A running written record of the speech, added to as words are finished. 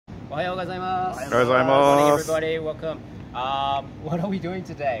Ohayou gozaimasu. Good morning, everybody. Welcome. What are we doing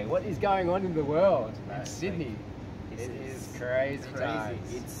today? What is going on in the world? In Sydney. It is crazy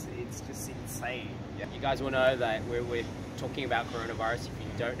times. It's just insane. Yeah. You guys will know that we're talking about coronavirus. If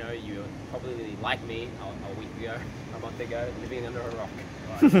you don't know, you're probably like me a week ago, a month ago, living under a rock.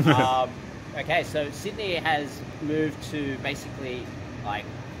 Right. Okay, so Sydney has moved to basically like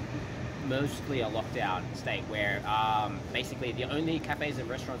mostly a lockdown state where basically the only cafes and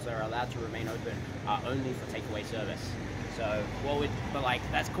restaurants that are allowed to remain open are only for takeaway service. So but like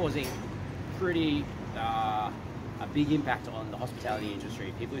that's causing pretty a big impact on the hospitality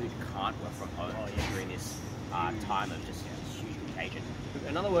industry. People who can't work from home during this time of just huge contagion.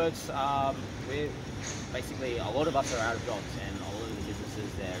 In other words, we're basically a lot of us are out of jobs, and a lot of the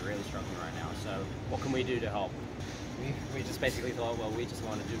businesses they're really struggling right now. So what can we do to help? We just basically thought, well, we just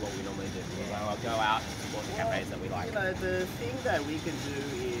want to do what we normally do. We'll go out and support the cafes that we like. You know, the thing that we can do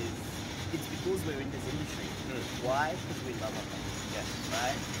is, it's because we're in this industry. Why? Because we love our place. Yes.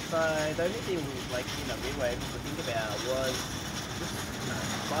 Right? So the only thing we were able to think about was just,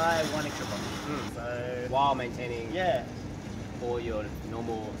 buy one extra bottle. So while maintaining all your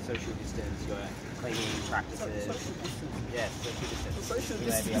normal social distance, your cleaning practices. Social distance. Yes, social distance. Social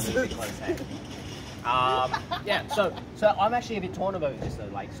Maybe a distance. little bit close, hey? Yeah, so I'm actually a bit torn about this though.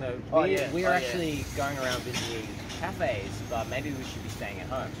 Like, so we're actually going around visiting cafes, but maybe we should be staying at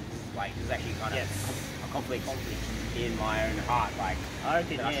home. Like, there's actually kind of a conflict in my own heart. Like, I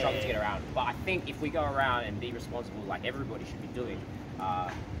struggle to get around. But I think if we go around and be responsible, like everybody should be doing,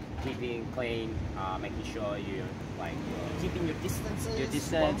 keeping clean, making sure you like keeping your distances. Your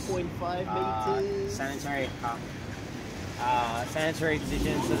distance, 1.5 meters. Sanitary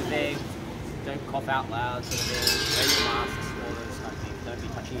conditions sort of thing. Don't cough out loud, sort of thing. Wear your masks, all those kind of things. Don't be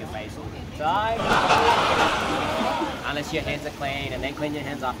touching your face all the time. Unless your hands are clean, and then clean your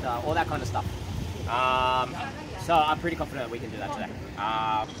hands after, all that kind of stuff. So I'm pretty confident we can do that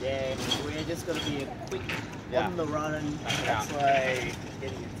today. We're just going to be a quick on the run. That's like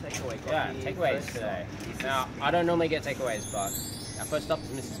getting a takeaway coffee. Yeah, takeaways today. Now, I don't normally get takeaways, but our first stop is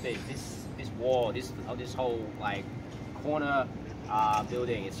Mrs. B's. This wall, this whole like corner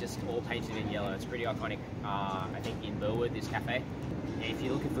building, it's just all painted in yellow. It's pretty iconic. I think in Burwood, this cafe. If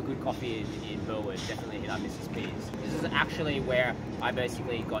you're looking for good coffee in Burwood, definitely hit up Mrs. B's. This is actually where I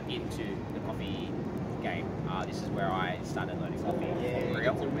basically got into the coffee game. This is where I started learning coffee.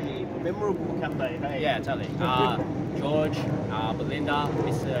 Yeah, it's a really memorable cafe. Hey? Yeah, totally. George, Belinda,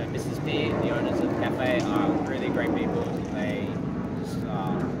 Mrs. B, the owners of the cafe, are really great people. They just,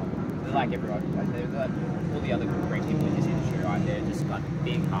 they're like everyone. They're like all the other great people in this industry, right? They're just got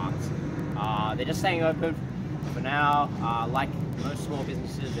big hearts. They're just staying open for now. Like most small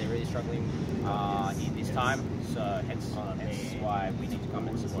businesses, they're really struggling in this time. So hence why we need to come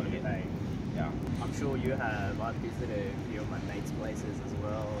and support it. Yeah, I'm sure you have. I've visited a few of my mates' places as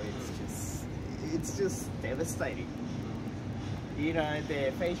well. It's just devastating. You know,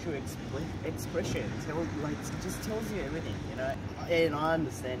 their facial expression just tells you everything. You know, and I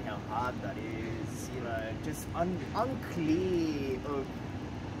understand how hard that is. You know, just unclear of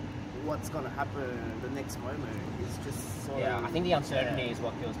what's going to happen the next moment. It's just so... Yeah, I think the uncertainty is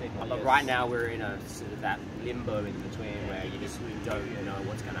what kills people. But right now we're in a sort of that limbo in between where you just don't know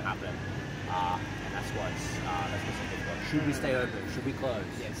what's going to happen. And that's what's difficult. Should we stay open? Should we close?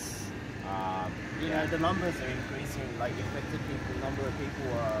 Yes. You know, the numbers are increasing. Like infected people, number of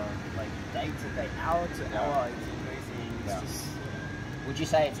people are like day to day, hour to hour, it's increasing. It's just... Would you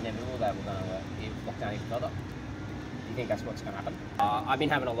say it's inevitable that we're going to lock down even further? Do you think that's what's going to happen? I've been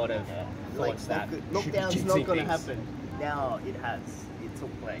having a lot of thoughts that lockdown's not going to happen. Now it has. It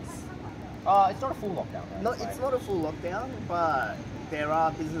took place. It's not a full lockdown. Right? No, it's not a full lockdown, but there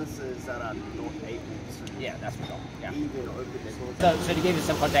are businesses that are not able to. Yeah, that's for sure. Yeah. Even open their doors. So to give you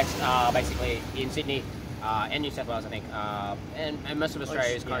some context, basically in Sydney and New South Wales, I think, and most of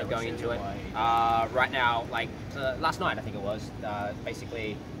Australia is kind of going into it. Right now, like last night, I think it was,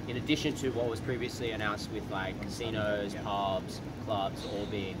 basically, in addition to what was previously announced with like casinos, pubs, clubs all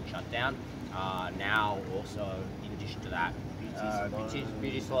being shut down, now also in addition to that,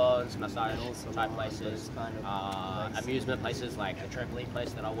 beauty salons, massage type places, amusement places like the trampoline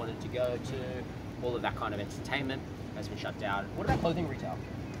place that I wanted to go to, all of that kind of entertainment has been shut down. What about clothing retail?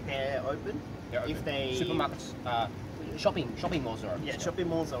 They're open. They're open. If they... Supermarkets, shopping malls are open. Yeah, shopping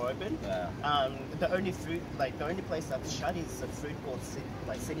malls are open. Yeah. The only place that's shut is a food court,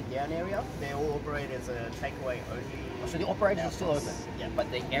 sitting down area. They all operate as a takeaway only. So the operators are still open. Yeah.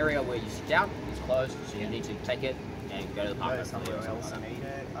 But the area where you sit down is closed, so you need to take it and go to the park. Go somewhere else and eat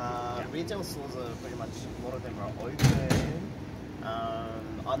it. Retail stores are pretty much, a lot of them are open.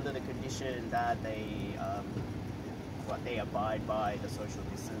 under the condition that they abide by the social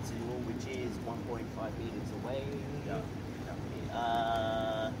distancing rule, which is 1.5 meters away.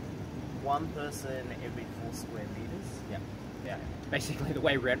 One person every 4 square meters. Yeah. Basically, the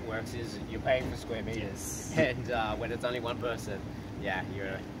way rent works is you're paying for square meters, and when it's only one person, it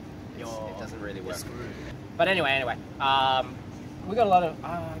doesn't really work. But anyway, we got a lot of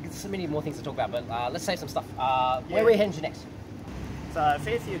so many more things to talk about. But let's say some stuff. Where are we heading to next? So a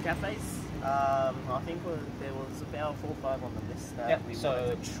fair few cafes. I think there was about 4 or 5 on the list that we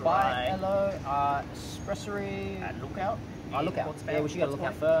wanted to try. Hello, Espressory, and Lookout. Lookout. Yeah, we should go to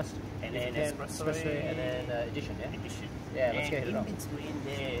Lookout first, and then Espressory, and then Edition. Yeah, let's get it on. In between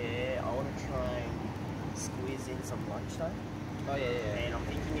there, I want to try and squeeze in some lunchtime. Oh yeah. And I'm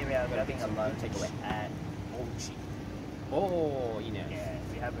thinking about grabbing a lunch at Ochi. Oh, Yeah,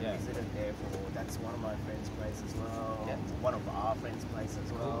 we haven't visited there before. That's one of my friend's place as well. Yeah. One of our friends' place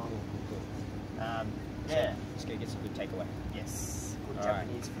as well. Cool. Yeah. Just gonna get some good takeaway. Yes. Good All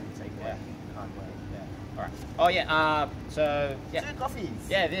Japanese food takeaway. Can't wait. Alright. Oh yeah, so 2 coffees.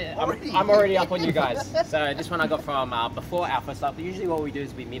 Yeah, I'm already up on you guys. So this one I got from before our first up. Usually what we do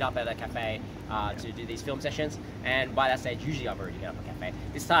is we meet up at a cafe to do these film sessions, and by that stage usually I've already hit up a cafe.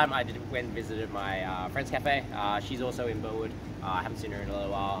 This time I went and visited my friend's cafe. She's also in Burwood. I haven't seen her in a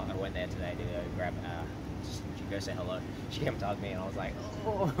little while. I went there today to go grab just go say hello. She came to hug me and I was like,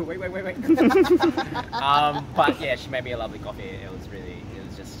 oh, wait. But yeah, she made me a lovely coffee. It was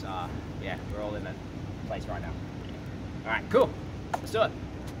just, we're all in that place right now. Alright, cool. Let's do it.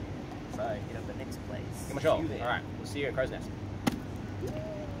 So, hit up the next place. Give me a show. Alright, we'll see you at Crow's Nest.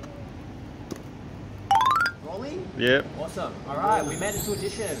 Rolling? Yep. Awesome. Alright, we made it to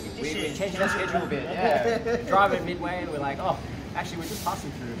Edition. We changed our schedule a bit. Yeah. Driving midway and we're like, oh, actually we're just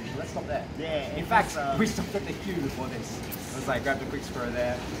passing through Edition. Let's stop there. Yeah. In fact, we stopped at the queue before this. It was like, grabbed a quick spur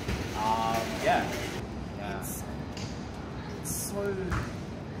there. It's so...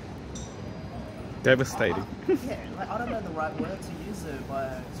 Devastating. I don't know the right word to use it,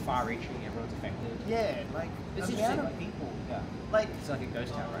 but... It's far-reaching, everyone's affected. Yeah, it's the amount of people. Yeah. It's like a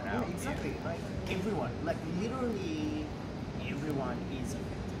ghost town right now. Yeah, exactly. Everyone. Literally everyone is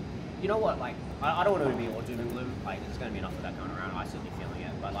affected. You know what, I don't want to be all doom and gloom, there's going to be enough of that going around, I'm certainly feeling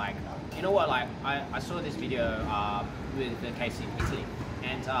it, but you know what, I saw this video with the case in Italy,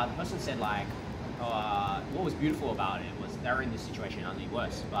 and the person said what was beautiful about it was they're in this situation only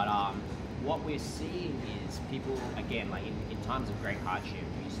worse, but what we're seeing is people, again, in times of great hardship,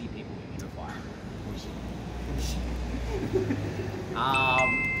 you see people unify.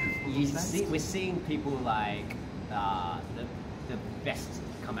 We're seeing people the best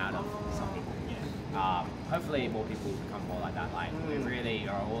come out of some people. Hopefully more people become more like that. We really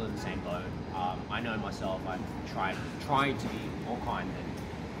are all in the same boat. I know myself, I'm trying to be more kind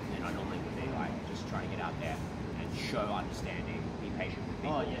than I normally would be. Just trying to get out there and show understanding, be patient with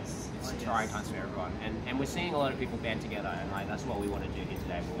people. It's trying times for everyone, and we're seeing a lot of people band together, and that's what we want to do here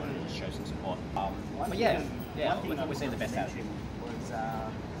today. We want to just show some support. We're seeing the best out of it. Was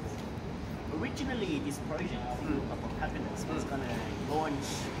originally this project, Cup of Happiness, was going to launch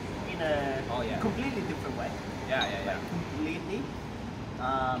in a completely different way. Completely.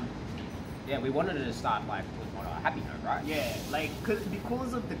 We wanted it to start with a happy note, right? Yeah,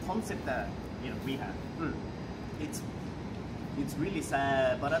 because of the concept that we have. It's really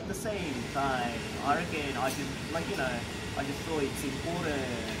sad, but at the same time, I reckon I just thought it's important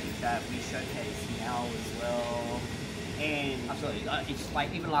that we showcase now as well. And absolutely, it's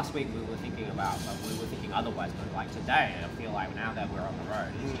even last week we were thinking otherwise, but today I feel now that we're on the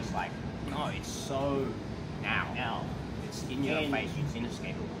road, it's just it's so now. It's in your face, it's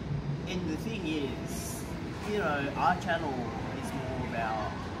inescapable. And the thing is, our channel is more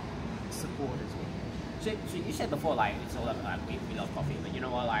about support as well. So you said before, it's all about we love coffee, but you know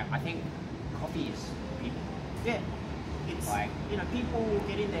what? I think coffee is people. Yeah, it's people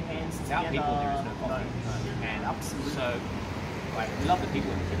getting their hands together. Without people, there is no coffee. And absolutely. So, we love the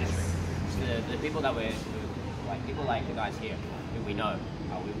people in this industry. So the people that people like the guys here who we know.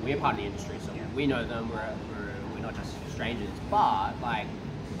 We're part of the industry, so we know them. We're not just strangers, but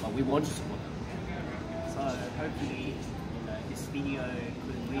we want to support them. So hopefully, this video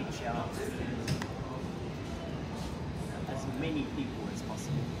could reach out to as many people as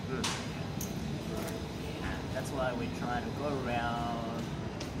possible. That's why we're trying to go around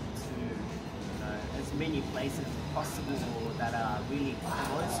to as many places as possible that are really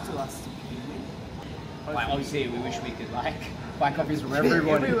close to us to begin with. Obviously, we wish we could buy coffees from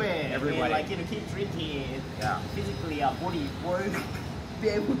everybody. Everywhere. And, keep drinking. Physically, our body won't be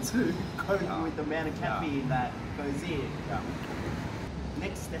able to cope with the amount of caffeine that goes in.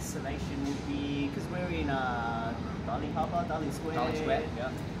 next destination would be, because we're in Darling Harbour, Darling Square. Darling Square,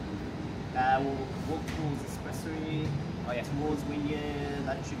 yeah. We'll walk towards Espressory. Oh, yeah. Towards Wynyard.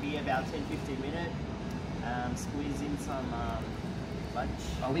 That should be about 10-15 minutes. Squeeze in some lunch.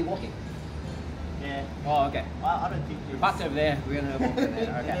 Are we walking? Yeah. Oh, okay. I don't think We parked over there. We're gonna walk over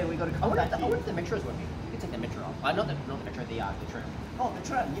there. Okay. Yeah, we got to I come wonder, back I here. wonder if the metro is working. We can take the metro off. Not the metro, the tram. Oh, the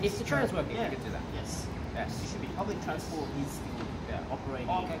tram. Yes. If the tram is working, Yeah. we can do that. Yes. Yes. It should be. Public transport is still operating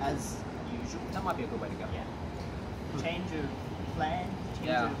Okay, cool. as usual. That might be a good way to go. Yeah. Change of plan, change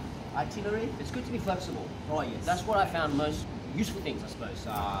Yeah. of itinerary. It's good to be flexible. Oh, yes. That's what I found most useful things, I suppose, to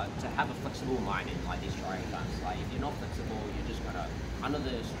have a flexible mind in like these trying times. Like if you're not flexible, you're just gonna, under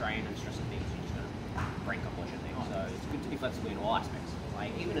the strain and stress of things, you're just gonna break unfortunately. So it's good to be flexible in all aspects.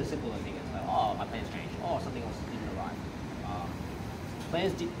 Like even a simple thing, it's like, oh, my plans changed. Oh, something else didn't arrive.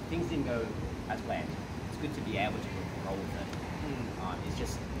 Things didn't go as planned. It's good to be able to roll with it. It's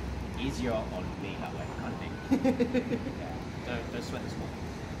just easier on me that way, kind of thing. Yeah. Don't sweat the small.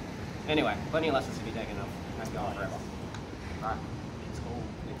 Anyway, plenty of lessons to be taken off. Let's go on forever. Alright. Let's go.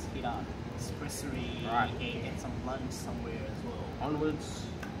 Let's hit up Espressory Alright. and get some lunch somewhere as well. Onwards,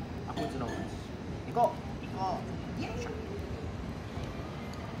 upwards and onwards. You got. Yeah, sure.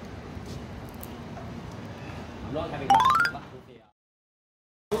 I'm not having much luck with the.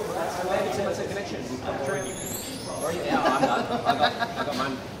 Maybe it's a connection. Yeah, I got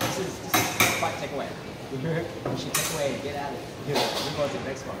mine. This is quite takeaway. We should take away, get out of here. Move on to the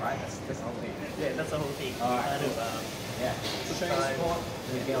next one, right? That's the whole thing. Yeah, that's the whole thing. Alright, Kind cool. of, Yeah. So show your support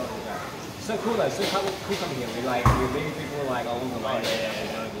and we get on with that. So cool though, so cool coming here. We're meeting people like along the way. Yeah. We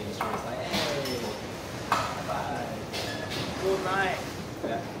know the industry. It's like, hey, bye. Good night.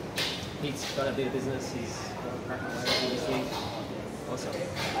 Yeah. Pete's got a bit of business. He's cracking away with this thing. Awesome.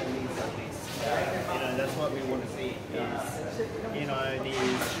 You know, that's what we want to see. Is, you know,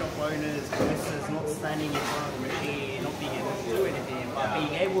 these shop owners, producers not standing in front of the machine, not being able to do anything, but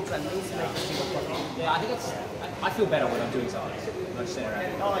being able to at least make a single profit. Yeah, I think it's. I feel better when I'm doing something. Not just sitting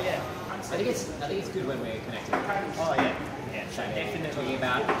around. Oh yeah. I think it's good when we're connected. Oh yeah. Yeah. Chatting, talking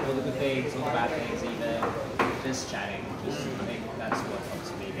about all the good things, all the bad things, even just chatting. I think that's what helps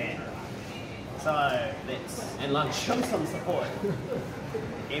me. Yeah. So let's And lunch. show some support.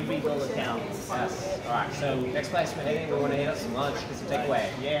 Every dollar counts. Yes. All right. So next place we're heading, we want to eat up some lunch, get some takeaway.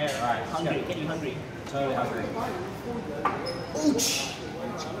 Yeah. All right. let's Hungry. go. Getting hungry. Totally hungry. Ouch.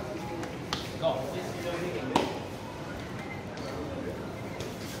 Go.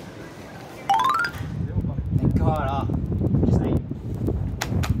 Thank God. Just ate.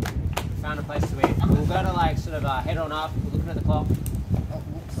 Found a place to eat. We'll go to like sort of head on up. We're looking at the clock.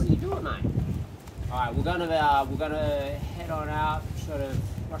 What are you doing, mate? All right, we're gonna head on out, sort of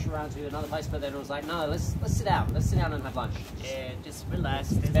rush around to another place, but then it was like, no, let's sit down. Let's sit down and have lunch. Yeah, just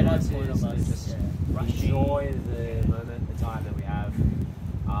relax. It's There's better no point of to us just rushing. enjoy the moment, the time that we have.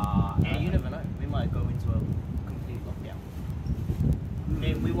 Yeah, you never know. We might go into a complete lockdown.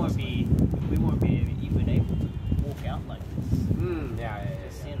 Then we won't be even able to walk out like this. Yeah.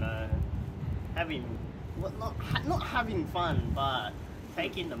 Just, you know, having not having fun, but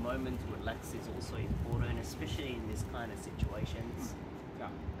taking the moment to relax is also important, especially in this kind of situations.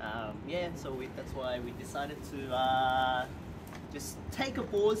 So that's why we decided to just take a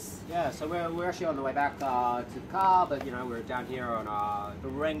pause. Yeah, so we're actually on the way back to the car, but you know we're down here on The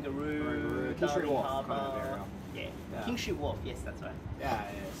Rangaroo, King Street Darling Wharf Harbour. kind of area. Yeah, King Street Wharf. Yes, that's right. Yeah.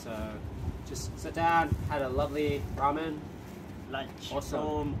 So just sat down, had a lovely ramen. Lunch Awesome.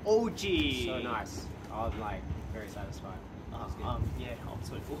 from OG. So nice. I was like very satisfied. Yeah, I'm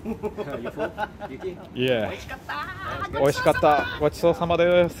so full. You full, Yuki? Yeah. 美味しかった 美味しかった。ごちそうさま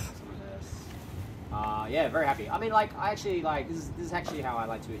です。 Yeah, very happy. I mean, like, I actually like this is actually how I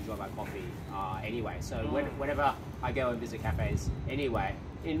like to enjoy my coffee. Anyway, so whenever I go and visit cafes, anyway,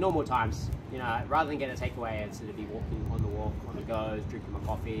 in normal times, you know, rather than get a takeaway and sort of be walking on the walk, on the go, drinking my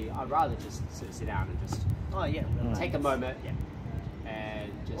coffee, I'd rather just sort of sit down and just take a moment. Yeah.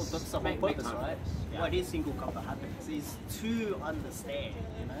 And just that's the whole make purpose, time for right? this. Yeah. Why this single cup of happiness is to understand,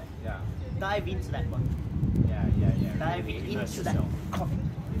 you know? Yeah. Dive into that one. Yeah. Dive Immerse into that yourself. coffee.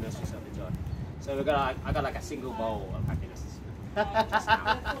 Immerse yourself into it. So I got like a single bowl of happiness. Just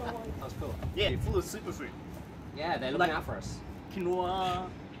now. That was cool. Yeah, full of superfood. Yeah, they're looking Like- out for us. Quinoa.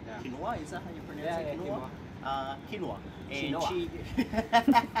 Yeah. Quinoa, is that how you pronounce it? Yeah, Quinoa. Quinoa. And Quinoa.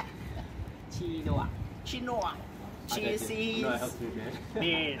 Chinoa. Quinoa. chia seeds. No health food, man.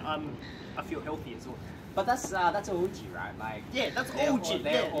 Man, I feel healthy as well. But that's Oji, right? Like that's they're OG.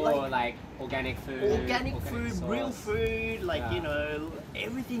 They're all like organic food. Organic food, sauce. real food, like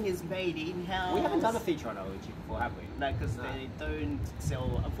everything is made in house. We haven't done a feature on Oji before, have we? No, because they don't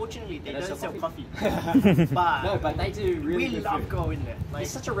sell. Unfortunately, they don't sell coffee. But no, but they do really. We good love food. going there. Like,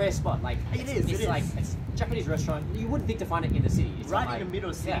 it's such a rare spot. Like it's like it's a Japanese restaurant. You wouldn't think to find it in the city. It's right like, in the middle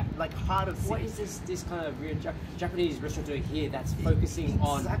of city, like heart of city. What is this kind of weird Japanese restaurateur here that's focusing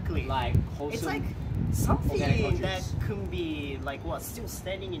on like wholesome? It's like something that can be like still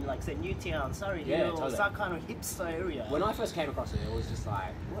standing in like say Newtown, Surrey Hill, or some kind of hipster area. When I first came across it, it was just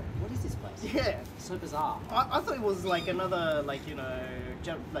like, what is this place? Yeah, so bizarre. I thought it was like another like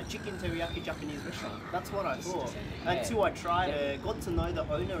like chicken teriyaki Japanese restaurant. That's what I thought. Until I tried it, got to know the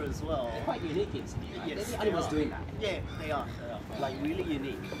owner as well. They're quite unique in Sydney, right? Yes, they're the only ones doing that. Yeah, they are. Like really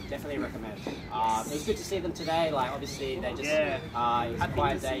unique. Definitely recommend. It's good to see them today. Like obviously they just it was a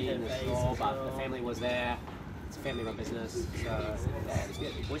quiet day in the store, but the family was there. It's a family-run business, so yeah, it's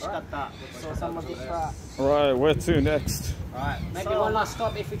good. Right, where to next? Alright, maybe one last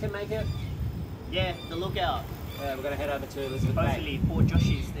stop if we can make it. Yeah, the lookout. Yeah, we're gonna head over to Elizabeth Hopefully, poor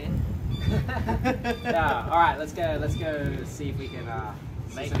Joshy's there. Yeah. All right. Let's go see if we can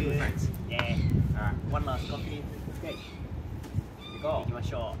make some good friends. Yeah. All right. One last coffee. Okay. Let's go. Let's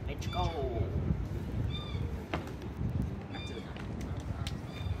go.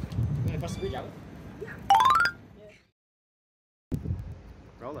 Yeah, across the bridge, are we? Yeah.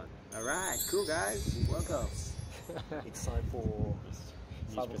 Rolling. All right. Cool, guys. Welcome. It's time for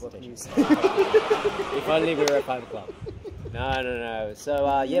news. If only we were at 5 o'clock. No.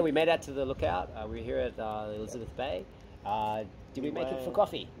 So yeah, we made out to the lookout. We're here at Elizabeth Bay. Did we make it for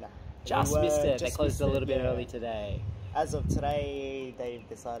coffee? No. Just missed it. They closed a little bit early today. As of today, they've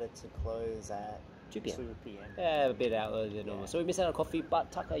decided to close at 2 p.m. 2 p.m. Yeah, a bit out earlier than normal. So we missed out on coffee, but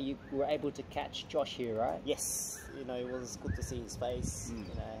Taka, you were able to catch Josh here, right? Yes. It was good to see his face.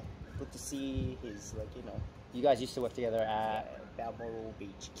 Good to see his You guys used to work together at Balmoral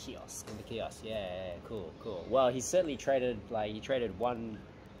Beach kiosk. in the kiosk. Yeah, cool. Well, he certainly traded one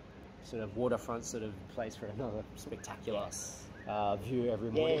sort of waterfront sort of place for another spectacular view every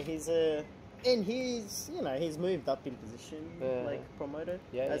morning. Yeah, he's moved up in position, like promoted.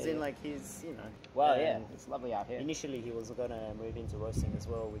 He's Well, yeah, it's lovely out here. Initially, he was gonna move into roasting as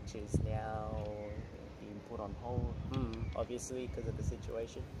well, which is now being put on hold, obviously because of the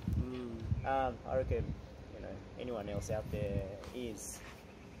situation. I reckon anyone else out there is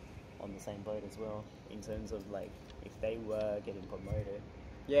on the same boat as well in terms of like if they were getting promoted.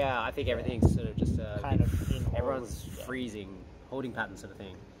 Yeah, I think everything's sort of just kind of in everyone's freezing, holding pattern sort of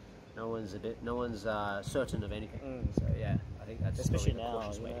thing. No one's certain of anything. So yeah, I think that's especially the now.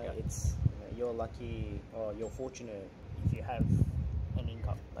 way to go. It's you're lucky or you're fortunate if you have an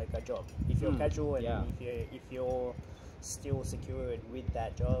income, like a job. If you're casual and if you're still secured with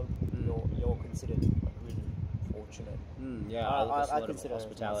that job, you're considered like really fortunate. I consider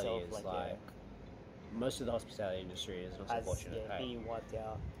hospitality is like most of the hospitality industry is not so fortunate. Being wiped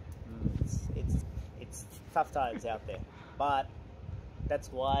out. It's tough times out there, but that's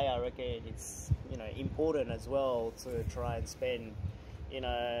why I reckon it's important as well to try and spend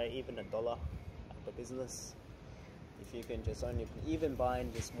even $1 at the business. If you can just even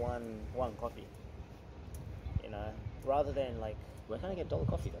buying just one coffee, rather than like where can I get $1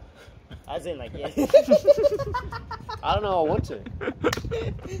 coffee though? As in like I don't know. I want to.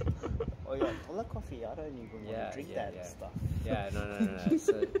 Oh yeah, $1 coffee. I don't even want to drink that stuff. Yeah, no.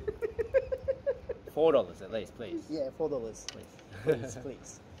 So, $4 at least, please. Yeah, $4,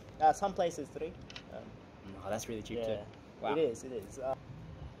 please. Some places $3. Oh, that's really cheap too. Wow. It is.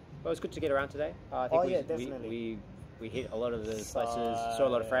 Well, it's good to get around today. I think definitely. We hit a lot of the places, saw a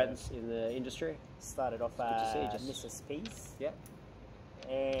lot of friends in the industry. Started off at Mrs. P's. Yeah.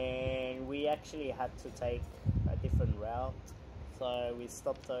 And we actually had to take a different route. So we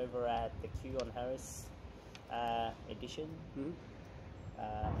stopped over at the Q on Harris edition.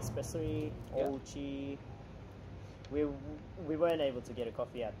 Espressory, Ochi. We weren't able to get a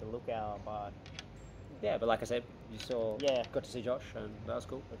coffee at the lookout, but but like I said, got to see Josh, and that was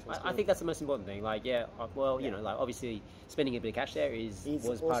cool. I think that's the most important thing. Like, like obviously spending a bit of cash there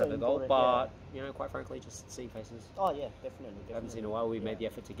was part of the goal, but quite frankly, just seeing faces. Oh yeah, definitely. I haven't seen in a while. We made the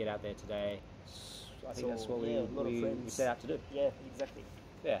effort to get out there today. I think that's what we set out to do. Yeah, exactly.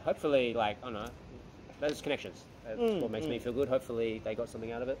 Yeah, hopefully, like, I don't know, those connections. That's what makes me feel good. Hopefully, they got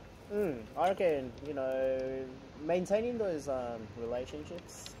something out of it. I reckon, maintaining those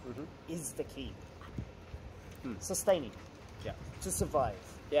relationships is the key. Sustaining. Yeah. To survive.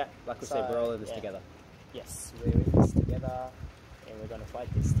 Yeah, like we said, we're all in this together. Yes, we're in this together, and we're gonna fight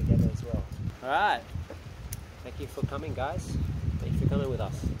this together as well. All right. Thank you for coming, guys. Thank you for coming with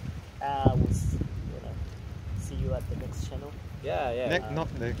us. We'll see you at the next channel. Yeah. Not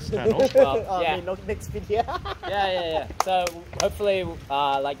next channel. Well, yeah. I mean, not next video. Yeah. So hopefully,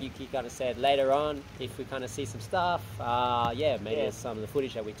 like you kind of said, later on, if we kind of see some stuff, maybe some of the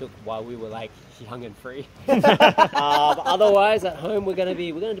footage that we took while we were like young and free. But otherwise, at home we're going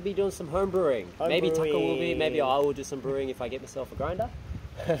to be doing some home brewing. Maybe Taka will be. Maybe I will do some brewing if I get myself a grinder.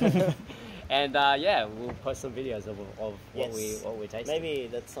 And we'll post some videos of what we're tasting. Maybe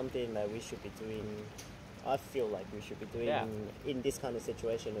that's something that we should be doing. I feel like we should be doing in this kind of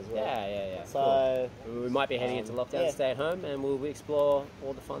situation as well. Yeah. So cool. We might be heading into lockdown, stay at home, and we'll explore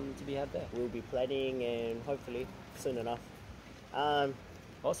all the fun to be had there. We'll be planning, and hopefully soon enough.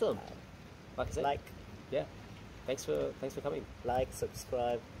 Awesome. Like I said, thanks for coming. Like,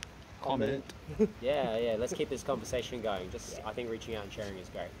 subscribe, Comment. Yeah. Let's keep this conversation going. I think reaching out and sharing is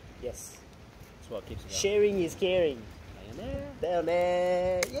great. Yes. That's what keeps it going. Sharing is caring. Down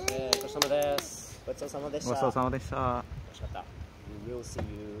there. Yeah. Got some of this. ごちそうさまでした。ごちそうさまでした。美味しかった。We will see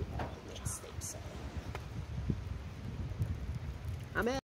you next episode. Amen.